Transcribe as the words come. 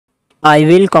I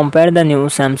will compare the new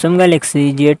Samsung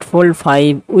Galaxy Z Fold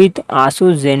 5 with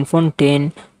Asus Zenfone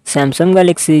 10. Samsung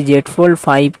Galaxy Z Fold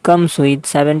 5 comes with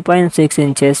 7.6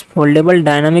 inches foldable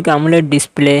dynamic AMOLED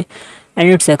display and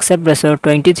its aspect ratio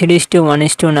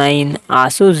 23:1:9.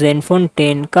 Asus Zenfone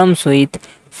 10 comes with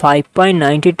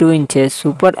 5.92 inches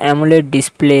Super AMOLED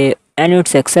display and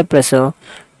its aspect ratio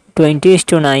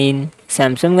 20:9.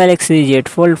 Samsung Galaxy Z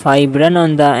Fold 5 run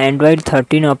on the Android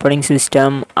 13 operating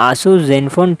system. Asus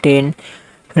Zenfone 10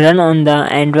 run on the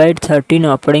Android 13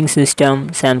 operating system.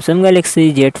 Samsung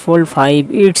Galaxy Z Fold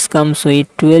 5 it comes with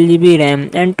 12 GB RAM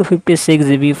and 256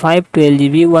 GB 512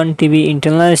 GB 1 TB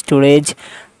internal storage.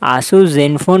 Asus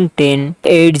Zenfone 10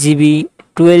 8 GB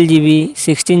 12 GB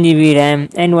 16 GB RAM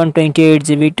and 128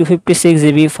 GB 256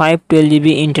 GB 512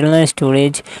 GB internal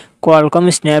storage.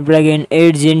 Qualcomm Snapdragon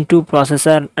 8 Gen 2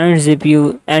 processor and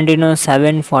CPU Adreno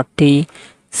 740.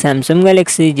 Samsung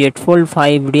Galaxy Z Fold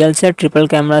 5 real set triple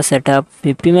camera setup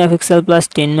 50 megapixel plus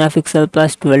 10 megapixel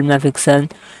plus 12 megapixel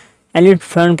and its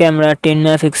front camera 10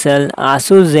 megapixel.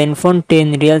 Asus Zenfone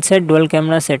 10 real set dual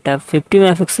camera setup 50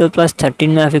 megapixel plus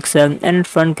 13 megapixel and its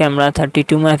front camera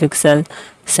 32 megapixel.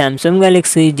 Samsung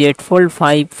Galaxy Z Fold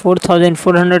 5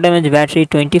 4400 mAh battery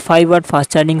 25 watt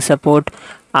fast charging support.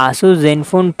 Asus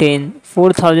Zenfone 10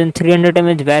 4300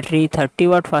 mAh battery 30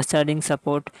 watt fast charging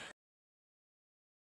support.